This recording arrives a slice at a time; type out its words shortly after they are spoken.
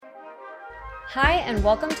Hi, and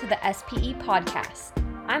welcome to the SPE podcast.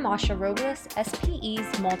 I'm Asha Robles, SPE's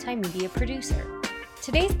multimedia producer.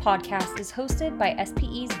 Today's podcast is hosted by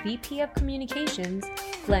SPE's VP of Communications,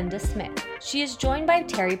 Glenda Smith. She is joined by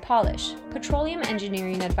Terry Palisch, Petroleum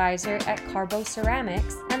Engineering Advisor at Carbo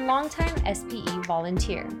Ceramics and longtime SPE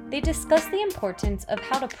volunteer. They discuss the importance of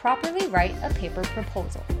how to properly write a paper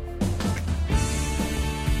proposal.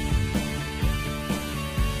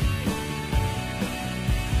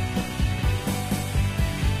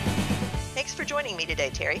 Thanks for joining me today,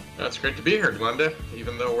 Terry. It's great to be here, Glenda.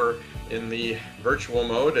 Even though we're in the virtual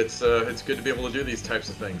mode, it's good to be able to do these types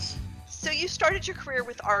of things. So you started your career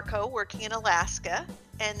with ARCO working in Alaska,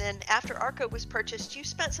 and then after ARCO was purchased, you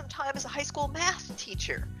spent some time as a high school math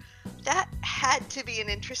teacher. That had to be an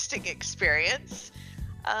interesting experience.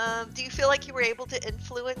 Do you feel like you were able to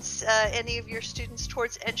influence any of your students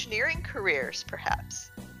towards engineering careers,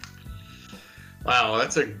 perhaps? Wow,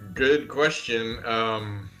 that's a good question.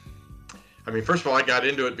 First of all, I got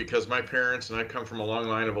into it because my parents and I come from a long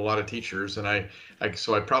line of a lot of teachers, and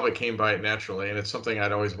so I probably came by it naturally, and it's something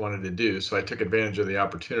I'd always wanted to do. So I took advantage of the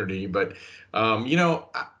opportunity. But I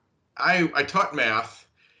taught math,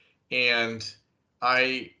 and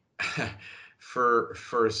I, for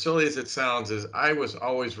as silly as it sounds, is I was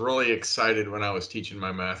always really excited when I was teaching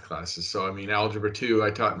my math classes. So Algebra 2 I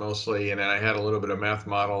taught mostly, and then I had a little bit of math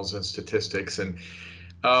models and statistics, and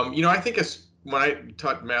I think when I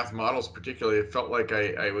taught math models particularly, it felt like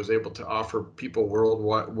I was able to offer people real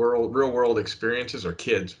world experiences, or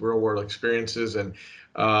kids real world experiences. And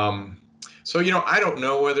I don't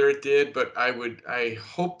know whether it did, but I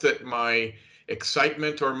hope that my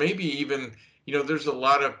excitement, or maybe even, there's a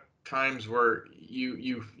lot of times where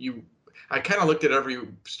I kind of looked at every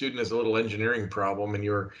student as a little engineering problem, and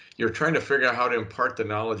you're trying to figure out how to impart the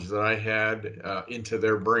knowledge that I had into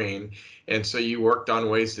their brain, and so you worked on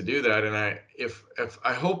ways to do that. And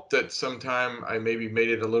I hope that sometime I maybe made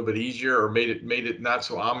it a little bit easier, or made it not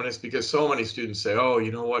so ominous, because so many students say, "Oh,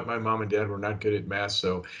 you know what? My mom and dad were not good at math,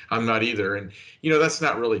 so I'm not either." And that's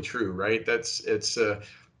not really true, right?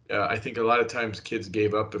 I think a lot of times kids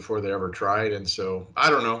gave up before they ever tried, and so I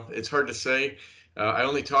don't know. It's hard to say. I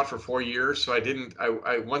only taught for 4 years, so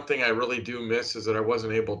one thing I really do miss is that I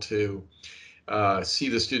wasn't able to see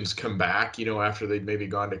the students come back, after they'd maybe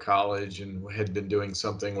gone to college and had been doing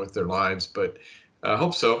something with their lives. But I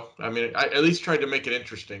hope so. I at least tried to make it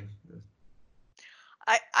interesting.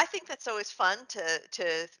 I think that's always fun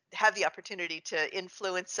to have the opportunity to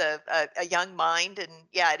influence a young mind. And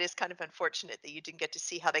yeah, it is kind of unfortunate that you didn't get to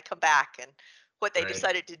see how they come back and what they Right.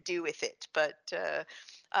 decided to do with it. But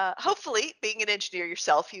hopefully, being an engineer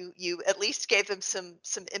yourself, you at least gave them some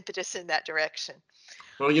impetus in that direction.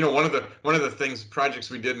 Well, one of the projects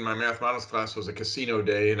we did in my math models class was a casino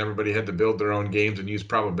day, and everybody had to build their own games and use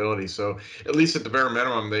probability. So at least at the bare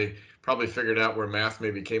minimum, they probably figured out where math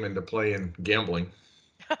maybe came into play in gambling.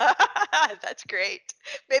 That's great.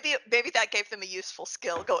 Maybe that gave them a useful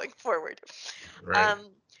skill going forward. Right. Um,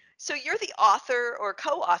 so you're the author or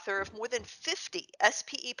co-author of more than 50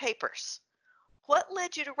 SPE papers. What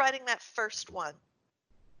led you to writing that first one?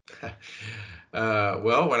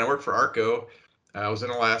 Well, when I worked for ARCO, I was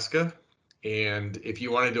in Alaska, and if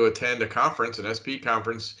you wanted to attend a conference, an SP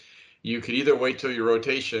conference, you could either wait till your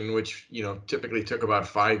rotation, which typically took about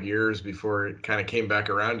 5 years before it kind of came back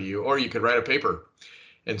around to you, or you could write a paper.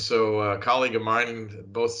 And so a colleague of mine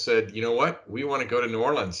both said, "You know what? We want to go to New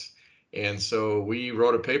Orleans." And so we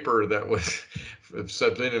wrote a paper that was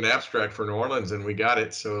submitted an abstract for New Orleans, and we got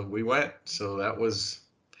it. So we went. So that was,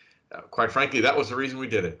 quite frankly, that was the reason we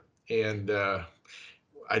did it. And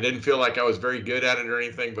I didn't feel like I was very good at it or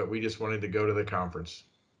anything, but we just wanted to go to the conference.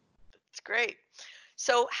 It's great.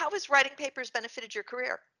 So how has writing papers benefited your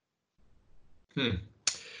career?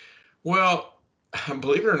 Well,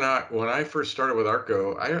 believe it or not, when I first started with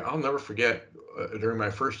ARCO, I'll never forget during my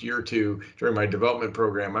first year or two during my development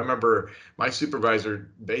program, I remember my supervisor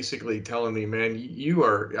basically telling me, "Man,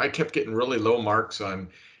 I kept getting really low marks on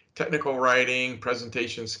technical writing,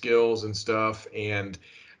 presentation skills and stuff." And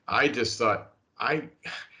I just thought, I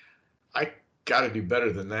got to do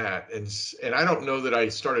better than that. And I don't know that I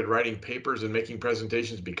started writing papers and making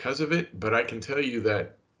presentations because of it, but I can tell you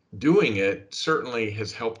that doing it certainly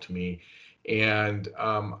has helped me. And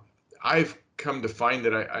I've come to find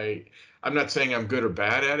that I'm not saying I'm good or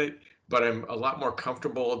bad at it, but I'm a lot more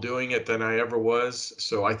comfortable doing it than I ever was.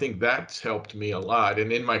 So I think that's helped me a lot.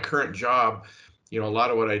 And in my current job, a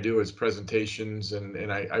lot of what I do is presentations,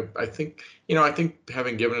 and I think, I think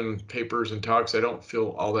having given papers and talks, I don't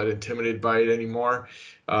feel all that intimidated by it anymore.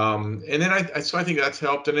 And then so I think that's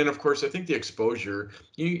helped. And then, of course, I think the exposure,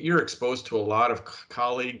 you're exposed to a lot of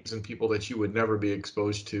colleagues and people that you would never be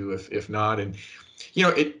exposed to if not. And,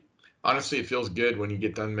 it honestly, it feels good when you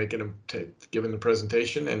get done giving the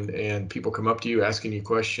presentation, and people come up to you asking you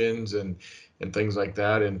questions and things like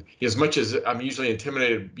that. And as much as I'm usually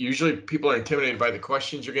people are intimidated by the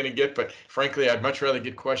questions you're going to get, but frankly, I'd much rather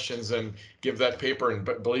get questions than give that paper. And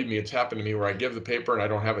but believe me, it's happened to me where I give the paper and I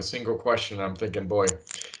don't have a single question. And I'm thinking, boy,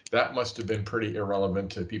 that must have been pretty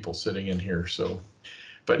irrelevant to people sitting in here. So,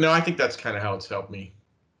 but no, I think that's kind of how it's helped me.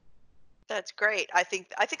 That's great. I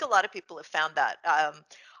think a lot of people have found that.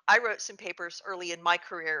 I wrote some papers early in my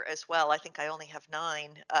career as well. I think I only have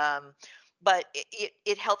 9, but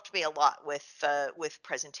it helped me a lot with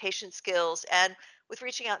presentation skills and with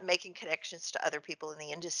reaching out and making connections to other people in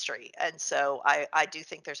the industry. And so I do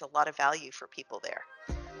think there's a lot of value for people there.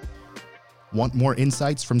 Want more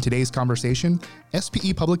insights from today's conversation?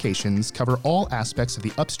 SPE Publications cover all aspects of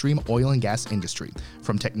the upstream oil and gas industry,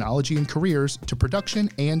 from technology and careers to production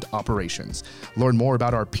and operations. Learn more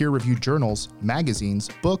about our peer-reviewed journals, magazines,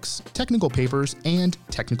 books, technical papers, and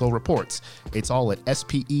technical reports. It's all at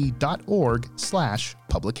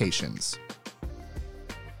spe.org/publications.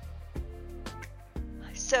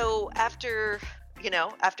 So after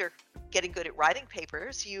getting good at writing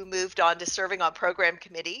papers, you moved on to serving on program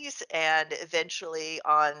committees and eventually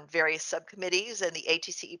on various subcommittees and the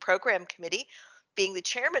ATCE program committee, being the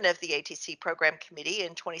chairman of the ATC program committee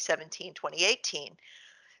in 2017, 2018.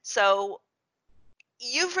 So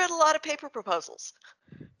you've read a lot of paper proposals.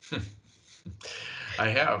 I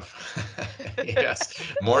have. Yes,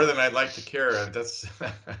 more than I'd like to care.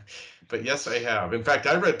 But yes, I have. In fact,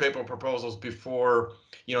 I read paper proposals before.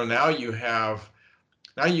 Now you have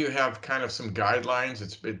kind of some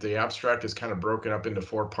guidelines. The abstract is kind of broken up into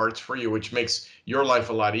 4 parts for you, which makes your life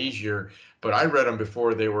a lot easier. But I read them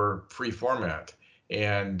before they were free format,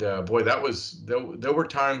 and boy, there were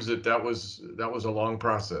times that was a long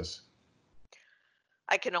process.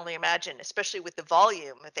 I can only imagine, especially with the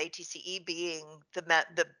volume of ATCE being the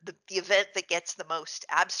event that gets the most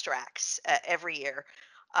abstracts every year.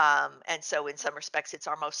 And so, in some respects, it's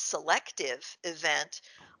our most selective event.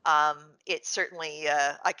 It certainly,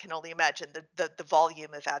 I can only imagine the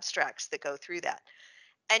volume of abstracts that go through that.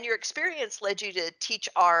 And your experience led you to teach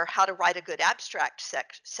our How to Write a Good Abstract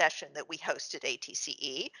session that we hosted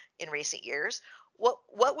ATCE in recent years.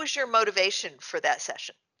 What was your motivation for that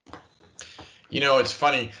session? It's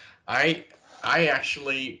funny. I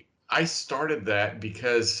I started that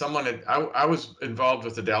because I was involved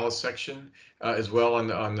with the Dallas section as well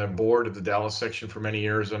on the board of the Dallas section for many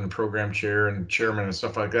years, on the program chair and chairman and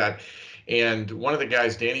stuff like that. And one of the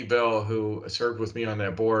guys, Danny Bell, who served with me on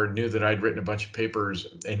that board, knew that I'd written a bunch of papers.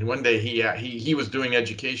 And one day he was doing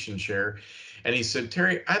education chair, and he said,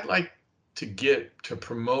 "Terry, I'd like to get to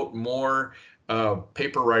promote more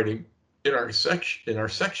paper writing in our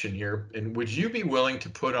section here, and would you be willing to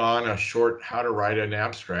put on a short how to write an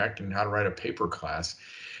abstract and how to write a paper class?"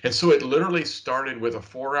 And so it literally started with a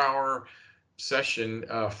 4-hour session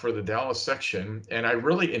for the Dallas section, and I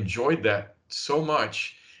really enjoyed that so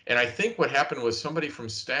much. And I think what happened was somebody from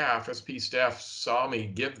staff, SP staff, saw me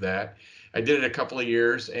give that. I did it a couple of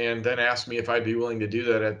years, and then asked me if I'd be willing to do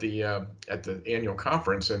that at the annual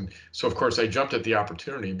conference. And so, of course, I jumped at the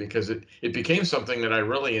opportunity because it became something that I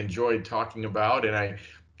really enjoyed talking about. And I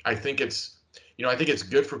think I think it's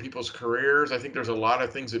good for people's careers. I think there's a lot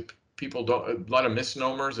of things that people don't, a lot of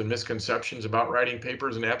misnomers and misconceptions about writing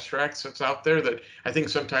papers and abstracts that's out there that I think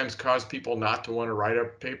sometimes cause people not to want to write a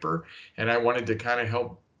paper. And I wanted to kind of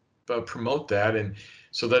help promote that, and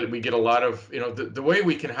so that we get a lot of, the way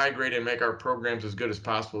we can high grade and make our programs as good as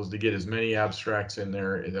possible is to get as many abstracts in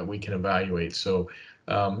there that we can evaluate. So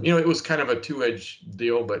it was kind of a two-edged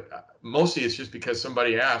deal, but mostly it's just because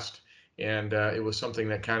somebody asked, and it was something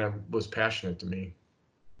that kind of was passionate to me.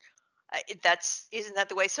 Isn't that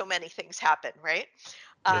the way so many things happen, right?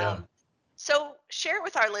 Yeah. So share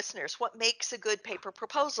with our listeners what makes a good paper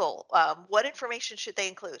proposal. What information should they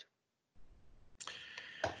include?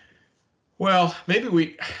 Well,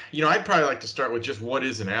 maybe I'd probably like to start with just what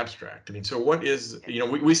is an abstract. I mean, so what is,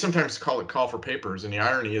 we sometimes call it call for papers, and the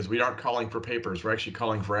irony is we aren't calling for papers, we're actually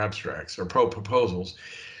calling for abstracts or proposals.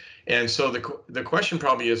 And so the question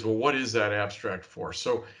probably is, well, what is that abstract for?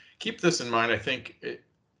 So keep this in mind. I think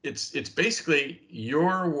it's basically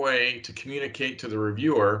your way to communicate to the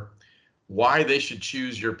reviewer why they should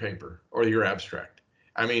choose your paper or your abstract.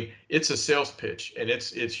 I mean, it's a sales pitch, and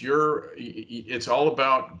it's all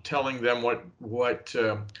about telling them what's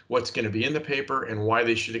going to be in the paper and why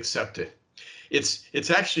they should accept it. It's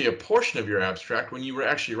actually a portion of your abstract. When you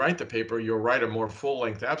actually write the paper, you'll write a more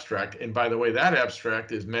full-length abstract. And by the way, that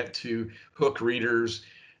abstract is meant to hook readers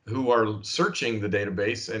who are searching the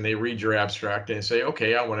database, and they read your abstract and say,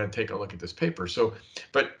 okay, I want to take a look at this paper. So,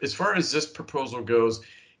 but as far as this proposal goes,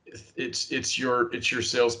 it's your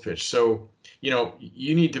sales pitch. So,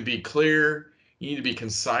 you need to be clear, you need to be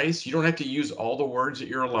concise. You don't have to use all the words that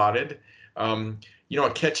you're allotted. Um, a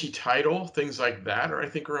catchy title, things like that I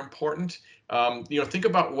think are important. Think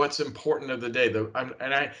about what's important of the day.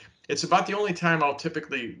 It's about the only time I'll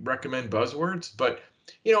typically recommend buzzwords, but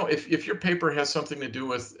if your paper has something to do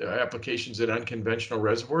with applications in unconventional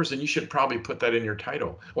reservoirs, then you should probably put that in your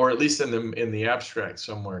title, or at least in the abstract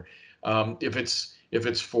somewhere. If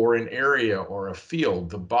it's for an area or a field,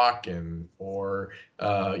 the Bakken, or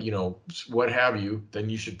what have you, then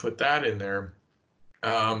you should put that in there.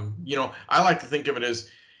 I like to think of it as,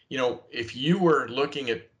 if you were looking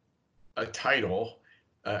at a title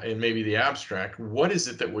and maybe the abstract, what is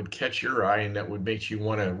it that would catch your eye and that would make you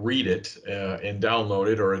want to read it and download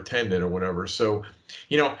it or attend it or whatever? So,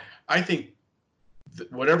 I think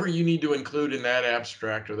whatever you need to include in that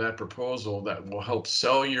abstract or that proposal that will help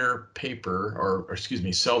sell your paper, or excuse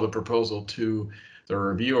me, sell the proposal to the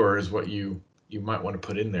reviewer, is what you might want to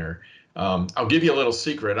put in there. I'll give you a little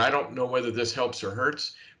secret. I don't know whether this helps or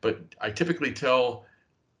hurts, but I typically tell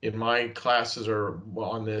in my classes or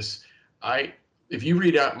on this, if you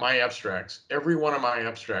read out my abstracts, every one of my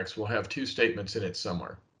abstracts will have two statements in it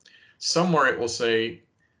somewhere. Somewhere it will say,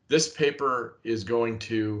 this paper is going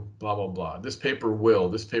to blah, blah, blah. This paper will,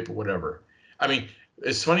 this paper, whatever. I mean,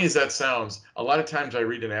 as funny as that sounds, a lot of times I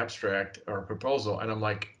read an abstract or a proposal and I'm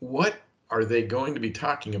like, what are they going to be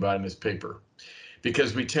talking about in this paper?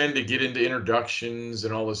 Because we tend to get into introductions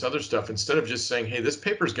and all this other stuff instead of just saying, hey, this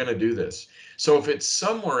paper is going to do this. So if it's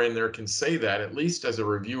somewhere in there can say that, at least as a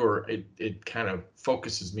reviewer, it kind of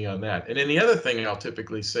focuses me on that. And then the other thing I'll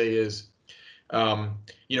typically say is, um,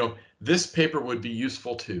 this paper would be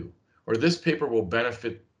useful to, or this paper will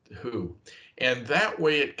benefit who. And that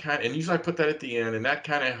way and usually I put that at the end, and that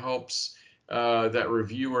kind of helps that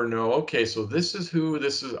reviewer know, okay, so this is who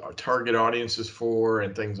this is our target audience is for,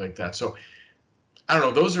 and things like that. So I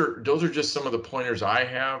don't know, those are just some of the pointers I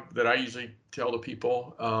have that I usually tell to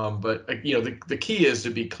people. But the key is to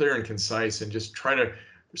be clear and concise and just try to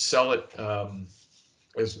sell it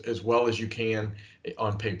as well as you can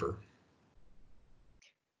on paper.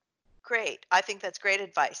 Great. I think that's great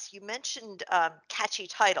advice. You mentioned catchy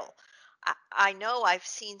title. I know I've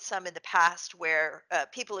seen some in the past where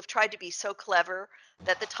people have tried to be so clever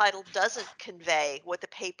that the title doesn't convey what the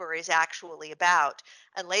paper is actually about.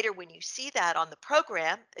 And later, when you see that on the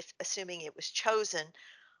program, assuming it was chosen,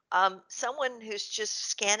 someone who's just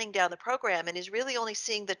scanning down the program and is really only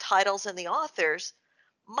seeing the titles and the authors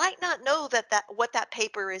might not know that what that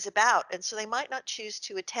paper is about, and so they might not choose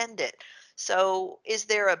to attend it. So is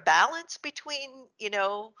there a balance between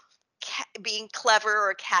being clever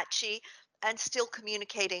or catchy and still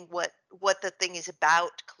communicating what the thing is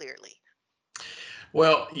about clearly?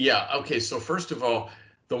 Well, yeah. Okay. So first of all,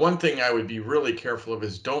 the one thing I would be really careful of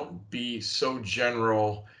is don't be so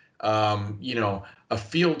general. A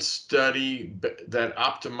field study that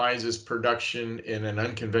optimizes production in an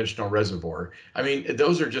unconventional reservoir. I mean,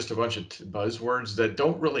 those are just a bunch of buzzwords that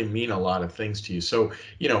don't really mean a lot of things to you. So,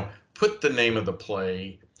 put the name of the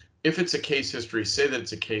play. If it's a case history, say that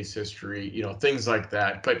it's a case history, things like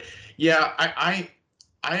that. But yeah,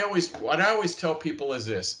 what I always tell people is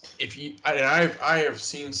this: if you, and I have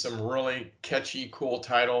seen some really catchy, cool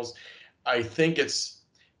titles. I think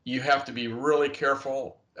you have to be really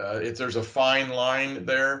careful. If there's a fine line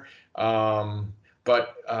there,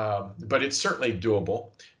 but it's certainly doable.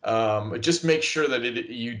 Just make sure that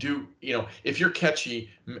you do. If you're catchy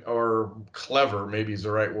or clever, maybe is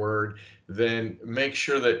the right word, then make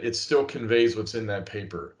sure that it still conveys what's in that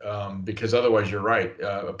paper. Because otherwise, you're right.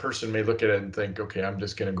 A person may look at it and think, okay, I'm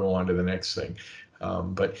just going to go on to the next thing.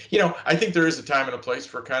 But I think there is a time and a place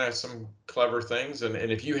for kind of some clever things. And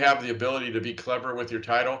if you have the ability to be clever with your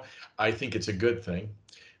title, I think it's a good thing.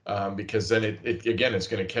 Because then again, it's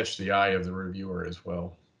going to catch the eye of the reviewer as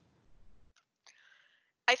well.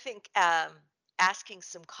 I think asking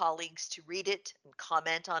some colleagues to read it and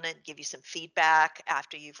comment on it, give you some feedback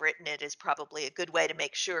after you've written it is probably a good way to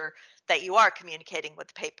make sure that you are communicating what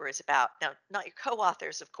the paper is about. Now, not your co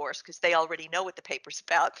authors, of course, because they already know what the paper's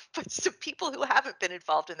about, but some people who haven't been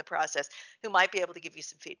involved in the process who might be able to give you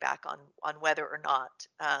some feedback on whether or not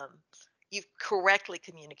you've correctly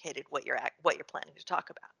communicated what you're planning to talk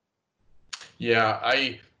about. Yeah,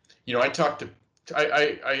 I talk to,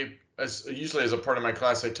 usually as a part of my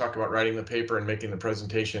class, I talk about writing the paper and making the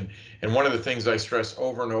presentation. And one of the things I stress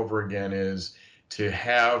over and over again is to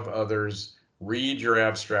have others read your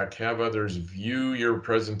abstract, have others view your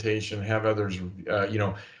presentation, have others,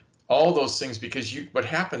 all those things, because what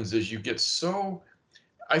happens is you get so,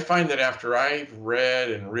 I find that after I've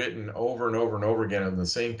read and written over and over and over again on the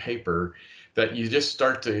same paper, that you just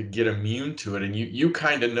start to get immune to it, and you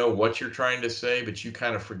kind of know what you're trying to say, but you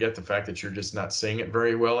kind of forget the fact that you're just not saying it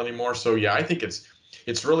very well anymore. So yeah, I think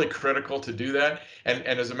it's really critical to do that. And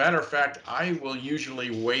as a matter of fact, I will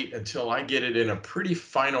usually wait until I get it in a pretty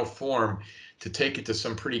final form to take it to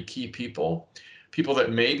some pretty key people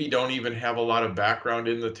that maybe don't even have a lot of background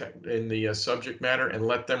in the subject matter, and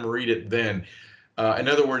let them read it then. In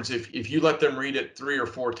other words, if you let them read it 3 or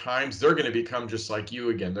 4 times, they're going to become just like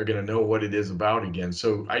you again. They're going to know what it is about again.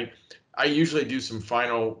 So I usually do some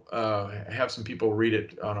final, have some people read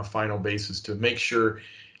it on a final basis to make sure,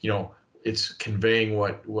 it's conveying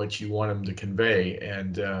what you want them to convey,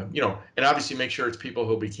 and and obviously make sure it's people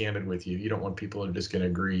who'll be candid with you. You don't want people who are just going to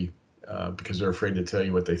agree because they're afraid to tell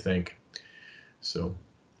you what they think. So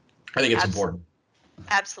I think it's important.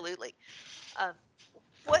 Absolutely. Um,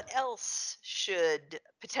 what else should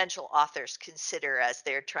potential authors consider as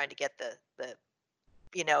they're trying to get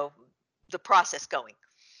you know the process going?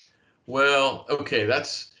 Well, okay,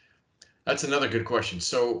 that's another good question.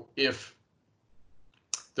 So if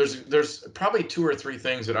there's probably 2 or 3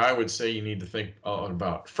 things that I would say you need to think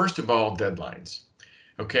about. First of all, deadlines.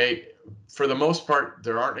 Okay, for the most part,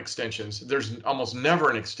 there aren't extensions. There's almost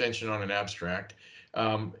never an extension on an abstract,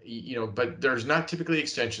 but there's not typically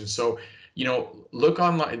extensions. So, look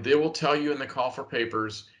online. They will tell you in the call for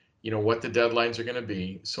papers, what the deadlines are going to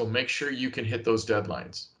be. So make sure you can hit those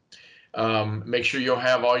deadlines. Make sure you'll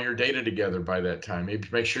have all your data together by that time. Maybe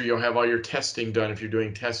make sure you'll have all your testing done if you're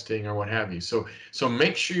doing testing or what have you. So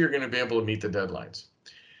make sure you're going to be able to meet the deadlines.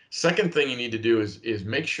 Second thing you need to do is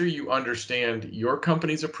make sure you understand your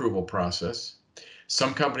company's approval process.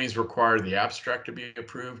 Some companies require the abstract to be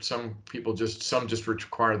approved. Some just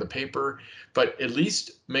require the paper, but at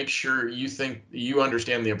least make sure you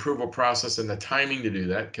understand the approval process and the timing to do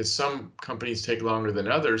that, because some companies take longer than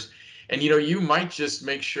others. And you might just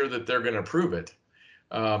make sure that they're going to approve it.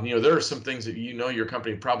 There are some things that your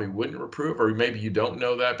company probably wouldn't approve, or maybe you don't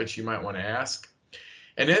know that, but you might want to ask.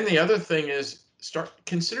 And then the other thing is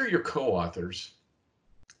consider your co-authors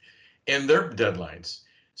and their deadlines.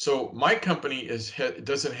 So my company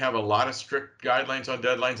doesn't have a lot of strict guidelines on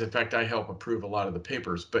deadlines. In fact, I help approve a lot of the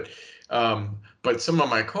papers, but some of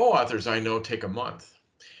my co-authors I know take a month,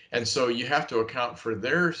 and so you have to account for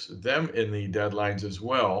them in the deadlines as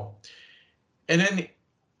well. And then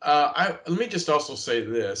let me just also say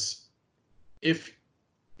this: if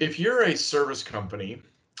you're a service company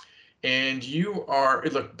and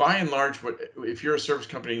look, by and large, if you're a service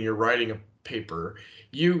company and you're writing a paper,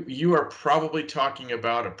 you are probably talking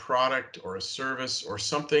about a product or a service or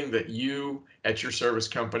something that you at your service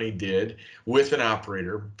company did with an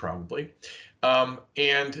operator, probably.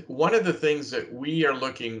 And one of the things that we are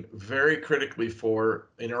looking very critically for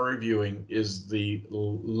in our reviewing is the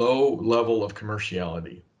low level of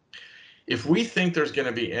commerciality. If we think there's going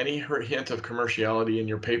to be any hint of commerciality in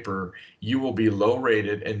your paper, you will be low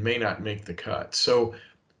rated and may not make the cut. So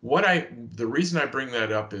the reason I bring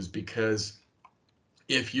that up is because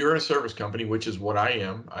if you're a service company, which is what I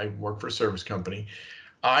am, I work for a service company,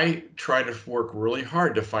 I try to work really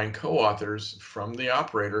hard to find co-authors from the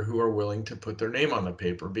operator who are willing to put their name on the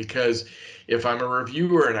paper, because if I'm a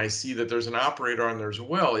reviewer and I see that there's an operator on there as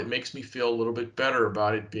well, it makes me feel a little bit better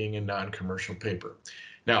about it being a non-commercial paper.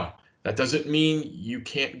 Now, that doesn't mean you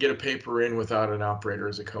can't get a paper in without an operator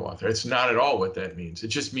as a co-author. It's not at all what that means. It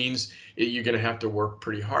just means you're going to have to work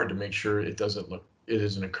pretty hard to make sure it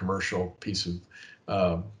isn't a commercial piece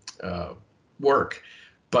of work.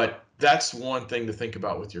 But that's one thing to think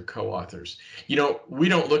about with your co-authors. We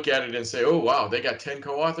don't look at it and say, oh, wow, they got 10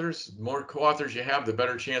 co-authors. The more co-authors you have, the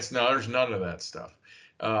better chance. No, there's none of that stuff.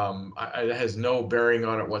 It has no bearing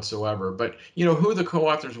on it whatsoever. But who the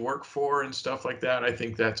co-authors work for and stuff like that, I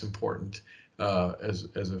think that's important as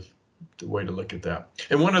a way to look at that.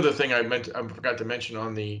 And one other thing I forgot to mention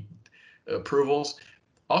on the approvals,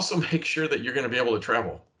 also make sure that you're going to be able to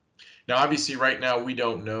travel. Now, obviously, right now we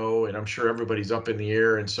don't know, and I'm sure everybody's up in the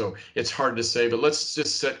air, and so it's hard to say. But let's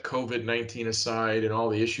just set COVID-19 aside and all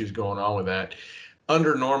the issues going on with that.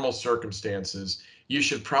 Under normal circumstances, you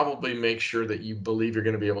should probably make sure that you believe you're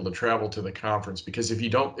going to be able to travel to the conference, because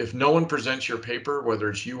if no one presents your paper, whether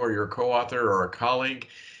it's you or your co-author or a colleague,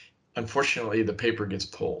 unfortunately the paper gets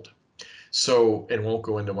pulled. So, and won't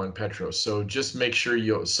go into one Petro. So just make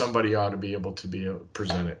sure somebody ought to be able to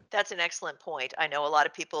present it. That's an excellent point. I know a lot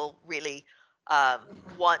of people really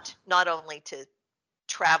want not only to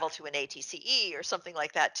travel to an ATCE or something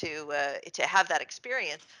like that to have that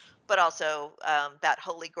experience, but also that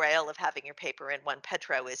holy grail of having your paper in one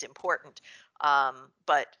Petro is important.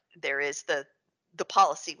 But there is the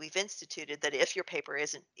policy we've instituted that if your paper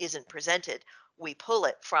isn't presented, we pull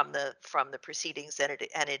it from the proceedings, and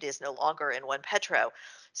it is no longer in one Petro.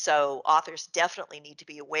 So authors definitely need to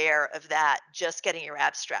be aware of that. Just getting your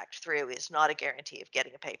abstract through is not a guarantee of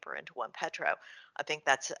getting a paper into one Petro. I think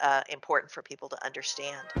that's important for people to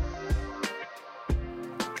understand.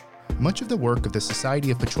 Much of the work of the Society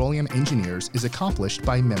of Petroleum Engineers is accomplished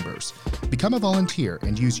by members. Become a volunteer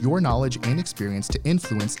and use your knowledge and experience to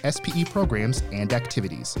influence SPE programs and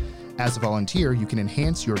activities. As a volunteer, you can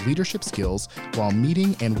enhance your leadership skills while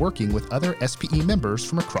meeting and working with other SPE members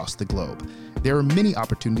from across the globe. There are many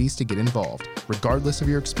opportunities to get involved, regardless of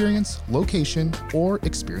your experience, location, or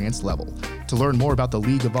experience level. To learn more about the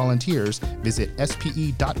League of Volunteers, visit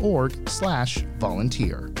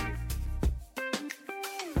spe.org/volunteer.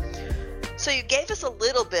 So you gave us a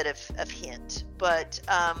little bit of hint, but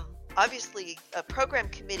obviously a program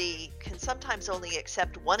committee can sometimes only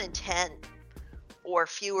accept 1 in 10 or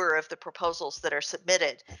fewer of the proposals that are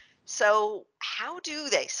submitted. So how do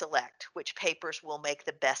they select which papers will make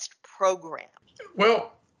the best program?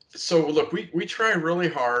 Well, so look, we try really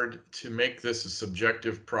hard to make this a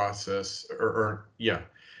subjective process,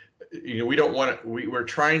 we don't want to, we're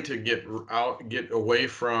trying to get away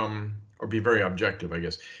from, or be very objective, I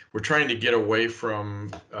guess. We're trying to get away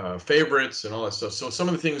from favorites and all that stuff. So some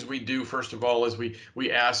of the things we do, first of all, is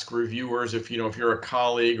we ask reviewers if you're a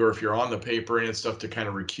colleague or if you're on the paper and stuff, to kind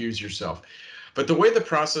of recuse yourself. But the way the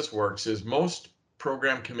process works is most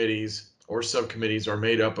program committees or subcommittees are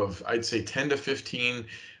made up of, I'd say, 10 to 15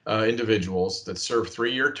 individuals that serve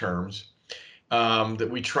 3-year terms, that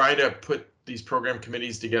we try to put these program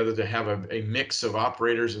committees together to have a mix of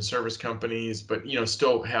operators and service companies, but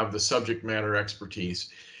still have the subject matter expertise.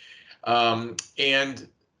 And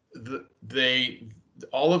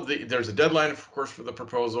there's a deadline, of course, for the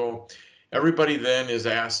proposal. Everybody then is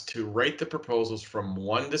asked to rate the proposals from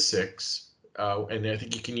 1 to 6, and I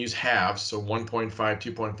think you can use halves, so 1.5,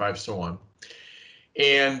 2.5, so on.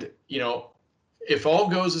 And if all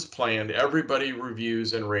goes as planned, everybody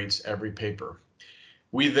reviews and rates every paper.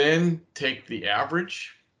 We then take the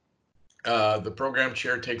average. The program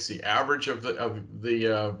chair takes the average of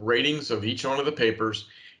the ratings of each one of the papers,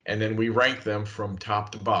 and then we rank them from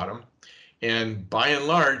top to bottom. And by and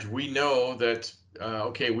large, we know that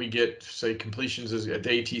we get, say, completions the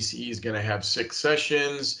ATCE is going to have 6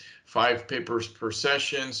 sessions, 5 papers per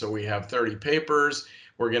session, so we have 30 papers.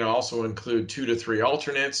 We're going to also include 2 to 3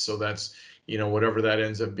 alternates, so that's whatever that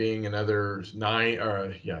ends up being, another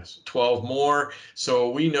 12 more. So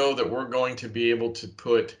we know that we're going to be able to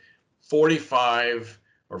put 45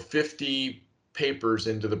 or 50 papers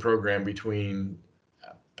into the program between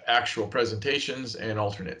actual presentations and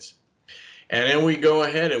alternates. And then we go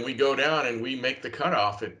ahead and we go down and we make the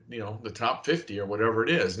cutoff at, the top 50 or whatever it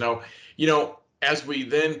is. Now, as we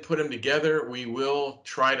then put them together, we will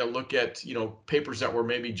try to look at, papers that were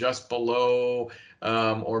maybe just below,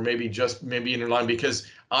 or maybe in line, because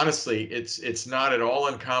honestly, it's not at all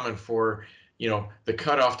uncommon for, the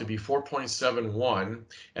cutoff to be 4.71,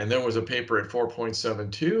 and there was a paper at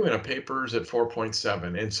 4.72 and a paper's at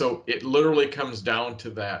 4.7. And so it literally comes down to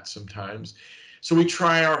that sometimes. So we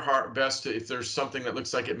try our best to, if there's something that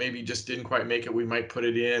looks like it maybe just didn't quite make it, we might put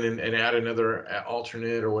it in and add another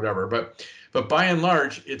alternate or whatever. But by and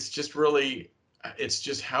large, it's just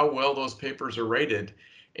how well those papers are rated.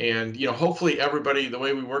 And, hopefully everybody, the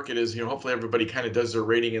way we work it is, hopefully everybody kind of does their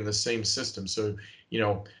rating in the same system. So,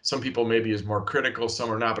 some people maybe is more critical, some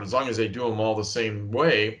are not, but as long as they do them all the same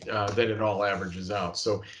way, then it all averages out.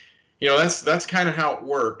 So, that's kind of how it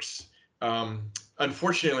works.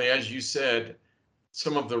 Unfortunately, as you said,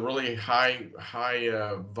 some of the really high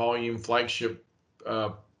volume flagship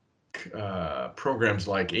programs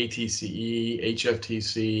like ATCE,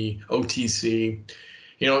 HFTC, OTC,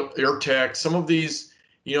 ERTEC, some of these,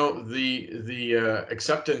 the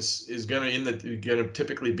acceptance is going to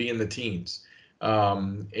typically be in the teens,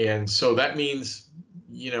 and so that means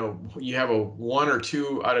you have a 1 or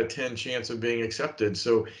 2 out of 10 chance of being accepted.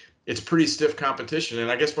 So it's pretty stiff competition. And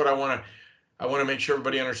I guess what I want to make sure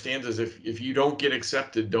everybody understands is if you don't get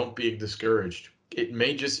accepted, don't be discouraged. It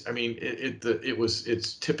may just,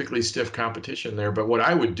 it's typically stiff competition there. But what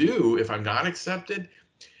I would do if I'm not accepted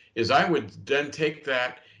is I would then take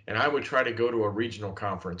that and I would try to go to a regional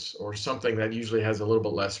conference or something that usually has a little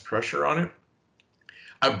bit less pressure on it.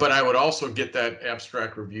 But I would also get that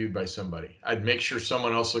abstract reviewed by somebody. I'd make sure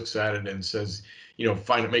someone else looks at it and says,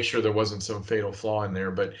 make sure there wasn't some fatal flaw in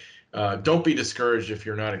there. But don't be discouraged if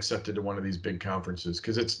you're not accepted to one of these big conferences,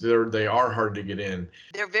 because they are hard to get in.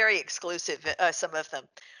 They're very exclusive, some of them.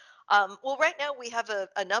 Well, right now we have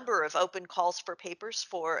a number of open calls for papers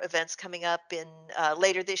for events coming up in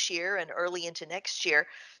later this year and early into next year.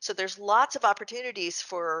 So there's lots of opportunities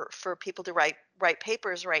for people to write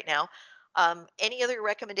papers right now. Any other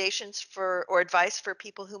recommendations for or advice for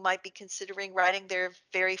people who might be considering writing their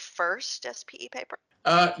very first SPE paper?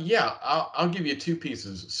 Yeah, I'll give you two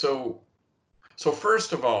pieces. So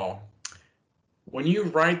first of all, when you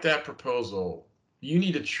write that proposal, you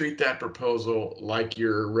need to treat that proposal like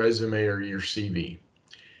your resume or your CV.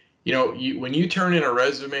 When you turn in a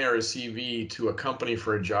resume or a CV to a company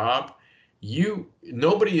for a job,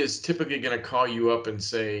 nobody is typically going to call you up and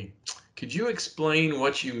say, could you explain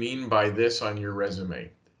what you mean by this on your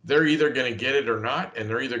resume? They're either going to get it or not, and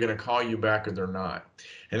they're either going to call you back or they're not.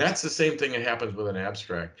 And that's the same thing that happens with an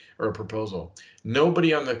abstract or a proposal.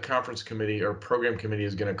 Nobody on the conference committee or program committee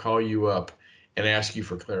is going to call you up and ask you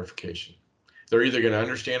for clarification. They're either going to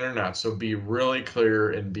understand it or not. So be really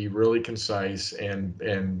clear and be really concise,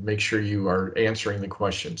 and make sure you are answering the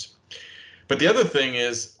questions. But the other thing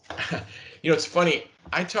is, it's funny.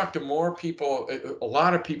 I talk to more people. A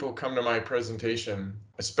lot of people come to my presentation,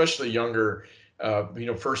 especially younger,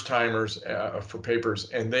 first timers for papers,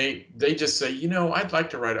 and they just say,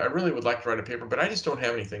 I really would like to write a paper, but I just don't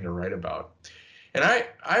have anything to write about. And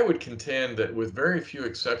I would contend that with very few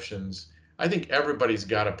exceptions, I think everybody's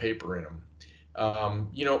got a paper in them.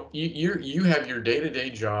 You have your day-to-day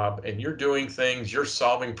job, and you're doing things, you're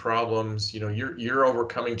solving problems, you're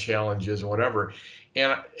overcoming challenges or whatever.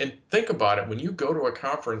 And think about it, when you go to a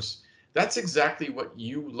conference, that's exactly what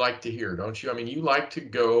you like to hear, don't you? I mean, you like to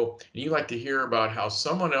go and you like to hear about how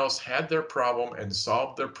someone else had their problem and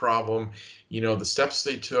solved their problem, the steps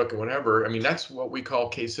they took and whatever. I mean, that's what we call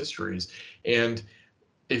case histories. And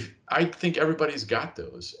if I think everybody's got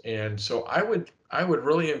those, and so I would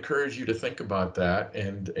really encourage you to think about that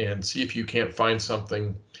and see if you can't find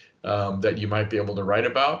something that you might be able to write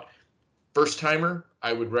about. First timer,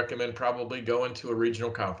 I would recommend probably going to a regional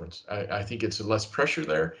conference. I think it's less pressure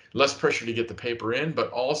there, less pressure to get the paper in, but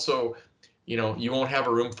also, you won't have a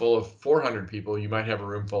room full of 400 people. You might have a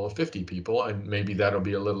room full of 50 people, and maybe that'll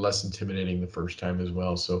be a little less intimidating the first time as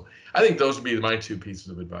well. So I think those would be my two pieces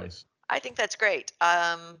of advice. I think that's great.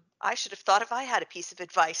 I should have thought if I had a piece of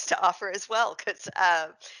advice to offer as well, because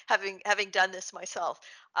having done this myself.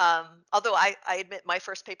 Although I admit my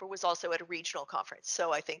first paper was also at a regional conference,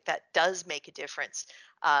 so I think that does make a difference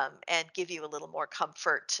and give you a little more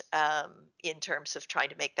comfort in terms of trying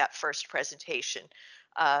to make that first presentation.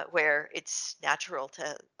 Where it's natural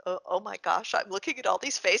to, oh my gosh, I'm looking at all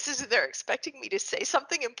these faces and they're expecting me to say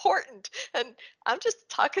something important. And I'm just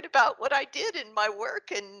talking about what I did in my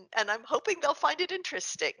work, and I'm hoping they'll find it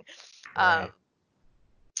interesting. Um, Right.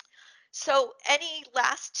 so, any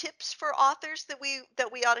last tips for authors that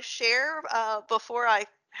we ought to share before I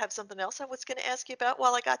have something else I was going to ask you about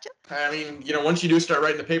while I got you? I mean, once you do start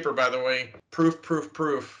writing the paper, by the way, proof, proof,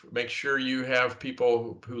 proof. Make sure you have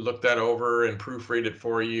people who look that over and proofread it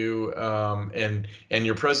for you. And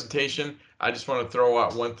your presentation, I just want to throw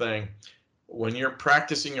out one thing. When you're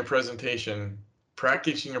practicing your presentation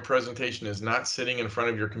is not sitting in front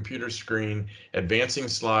of your computer screen, advancing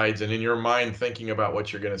slides, and in your mind thinking about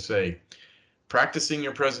what you're going to say. Practicing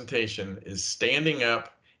your presentation is standing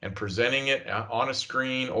up and presenting it on a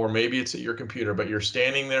screen, or maybe it's at your computer, but you're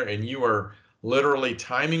standing there and you are literally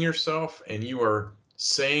timing yourself and you are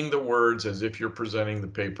saying the words as if you're presenting the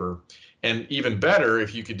paper. And even better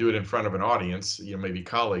if you could do it in front of an audience, maybe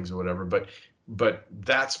colleagues or whatever, but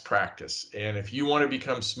that's practice. And if you want to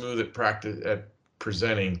become smooth at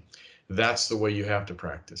presenting, that's the way you have to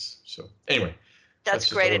practice. So anyway, That's that's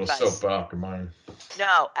just a great little advice. soapbox of mine.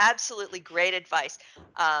 No, absolutely great advice.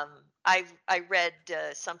 I read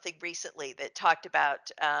something recently that talked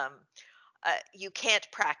about you can't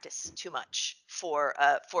practice too much for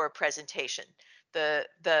a presentation. The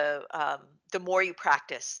more you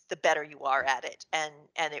practice, the better you are at it, and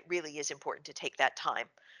it really is important to take that time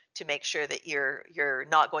to make sure that you're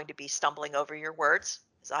not going to be stumbling over your words,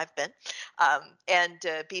 as I've been, and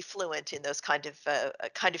be fluent in those kind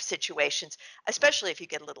of situations, especially if you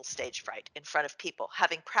get a little stage fright in front of people.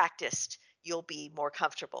 Having practiced, you'll be more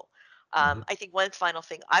comfortable. Mhm. I think one final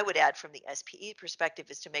thing I would add from the SPE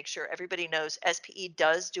perspective is to make sure everybody knows SPE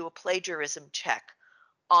does do a plagiarism check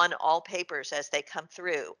on all papers as they come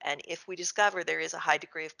through. And if we discover there is a high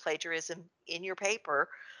degree of plagiarism in your paper,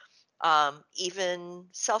 even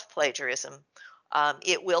self-plagiarism,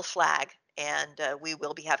 it will flag, and we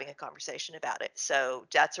will be having a conversation about it. So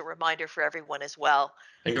that's a reminder for everyone as well.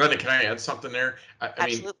 And Glenda, can I add something there? I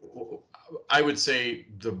mean, Absolutely. I would say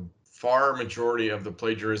the far majority of the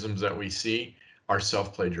plagiarisms that we see are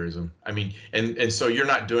self-plagiarism. I mean, and so you're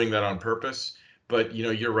not doing that on purpose, but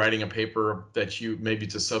you're writing a paper that maybe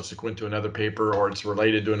it's a subsequent to another paper, or it's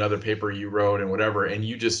related to another paper you wrote and whatever, and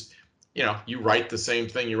you just you write the same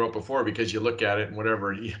thing you wrote before because you look at it and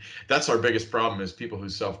whatever. That's our biggest problem, is people who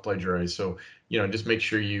self-plagiarize. So just make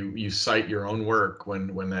sure you cite your own work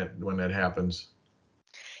when that happens.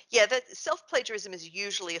 Yeah, that self-plagiarism is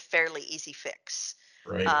usually a fairly easy fix.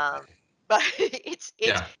 Right. But it's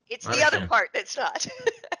Yeah, I the other understand. part that's not.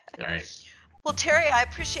 All right. Well, Terry, I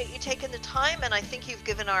appreciate you taking the time, and I think you've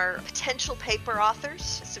given our potential paper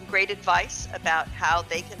authors some great advice about how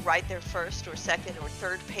they can write their first or second or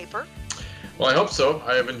third paper. Well, I hope so.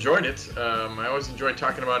 I have enjoyed it. I always enjoy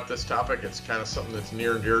talking about this topic. It's kind of something that's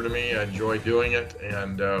near and dear to me. I enjoy doing it,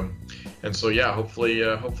 and so yeah, hopefully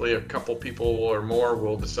a couple people or more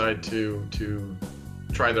will decide to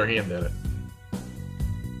try their hand at it.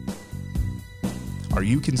 Are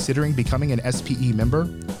you considering becoming an SPE member?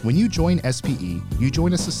 When you join SPE, you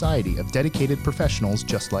join a society of dedicated professionals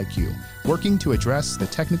just like you, working to address the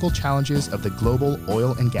technical challenges of the global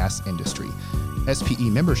oil and gas industry. SPE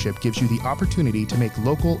membership gives you the opportunity to make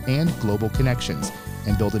local and global connections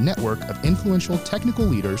and build a network of influential technical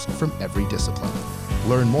leaders from every discipline.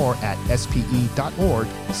 Learn more at spe.org/join.